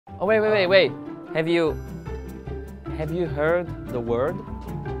Oh, wait. Have you heard the word?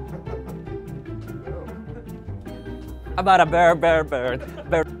 About a bird.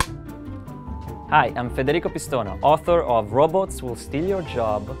 Hi, I'm Federico Pistono, author of Robots Will Steal Your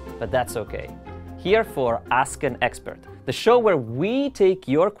Job, But That's Okay. Here for Ask an Expert, the show where we take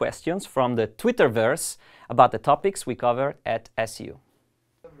your questions from the Twitterverse about the topics we cover at SU.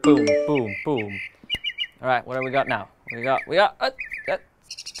 Boom. All right, what do we got now? We got.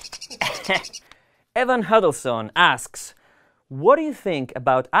 Evan Huddleston asks, what do you think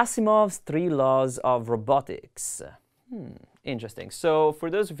about Asimov's 3 laws of robotics? Interesting. So for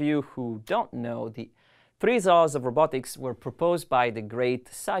those of you who don't know, the 3 laws of robotics were proposed by the great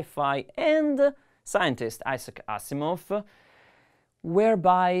sci-fi and scientist Isaac Asimov,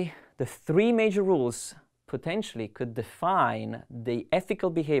 whereby the 3 major rules potentially could define the ethical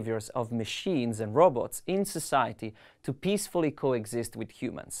behaviors of machines and robots in society to peacefully coexist with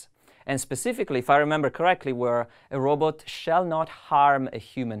humans. And specifically, if I remember correctly, were a robot shall not harm a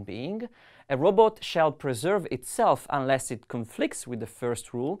human being, a robot shall preserve itself unless it conflicts with the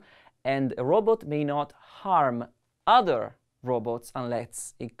first rule, and a robot may not harm other robots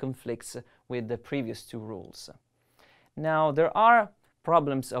unless it conflicts with the previous 2 rules. Now, there are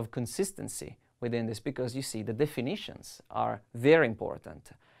problems of consistency within this because, you see, the definitions are very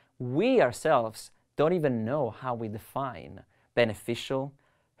important. We ourselves don't even know how we define beneficial,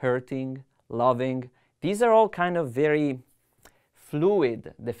 hurting, loving. These are all kind of very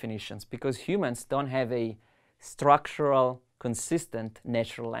fluid definitions because humans don't have a structural, consistent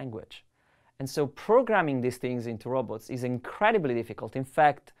natural language. And so programming these things into robots is incredibly difficult. In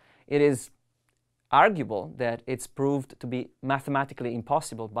fact, it is arguable that it's proved to be mathematically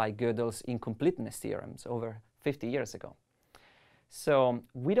impossible by Gödel's incompleteness theorems over 50 years ago. So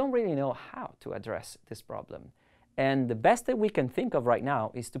we don't really know how to address this problem. And the best that we can think of right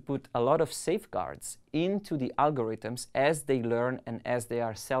now is to put a lot of safeguards into the algorithms as they learn and as they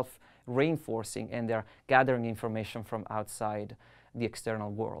are self-reinforcing and they're gathering information from outside the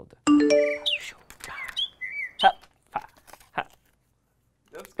external world.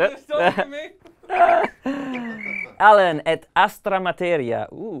 That's good stuff for me. Alan at Astra Materia.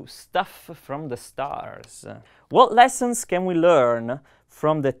 Ooh, stuff from the stars. What lessons can we learn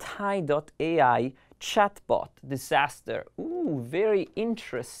from the Thai.ai chatbot disaster? Ooh, very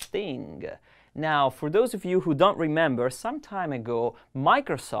interesting. Now, for those of you who don't remember, some time ago,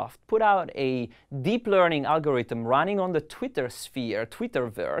 Microsoft put out a deep learning algorithm running on the Twitter sphere,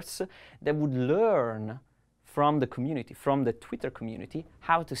 Twitterverse, that would learn from the community, from the Twitter community,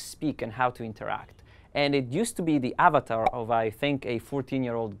 how to speak and how to interact. And it used to be the avatar of, I think, a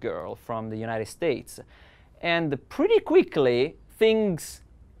 14-year-old girl from the United States. And pretty quickly, things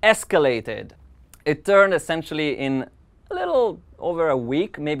escalated. It turned essentially in a little over a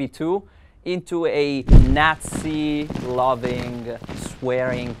week, maybe 2, into a Nazi-loving,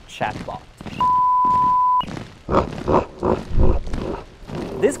 swearing chatbot.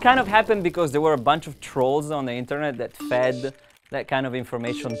 This kind of happened because there were a bunch of trolls on the internet that fed that kind of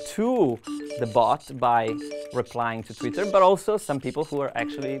information to the bot by replying to Twitter, but also some people who are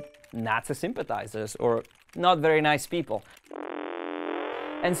actually Nazi sympathizers or not very nice people.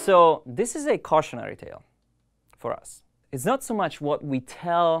 And so this is a cautionary tale for us. It's not so much what we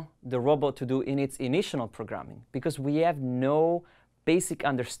tell the robot to do in its initial programming, because we have no basic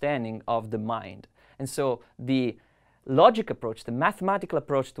understanding of the mind. And so the logic approach, the mathematical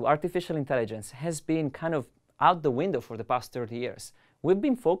approach to artificial intelligence has been kind of out the window for the past 30 years. We've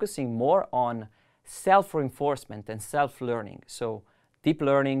been focusing more on self-reinforcement and self-learning. So deep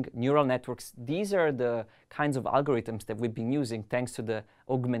learning, neural networks, these are the kinds of algorithms that we've been using thanks to the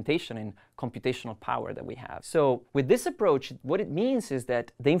augmentation in computational power that we have. So with this approach, what it means is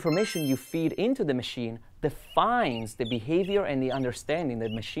that the information you feed into the machine defines the behavior and the understanding that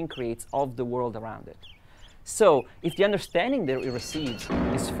the machine creates of the world around it. So if the understanding that it receives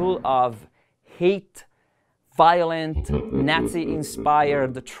is full of hate, violent,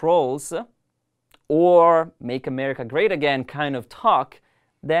 Nazi-inspired trolls, or Make America Great Again kind of talk,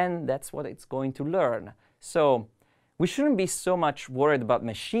 then that's what it's going to learn. So we shouldn't be so much worried about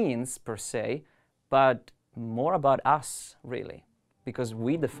machines per se, but more about us, really, because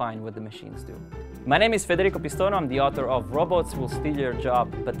we define what the machines do. My name is Federico Pistono. I'm the author of Robots Will Steal Your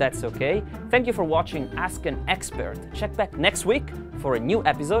Job, But That's Okay. Thank you for watching Ask an Expert. Check back next week for a new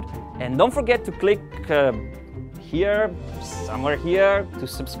episode. And don't forget to click here, somewhere here, to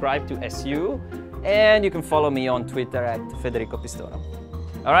subscribe to SU. And you can follow me on Twitter at Federico Pistono.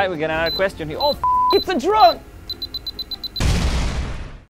 All right, we got another question here. Oh, it's a drone!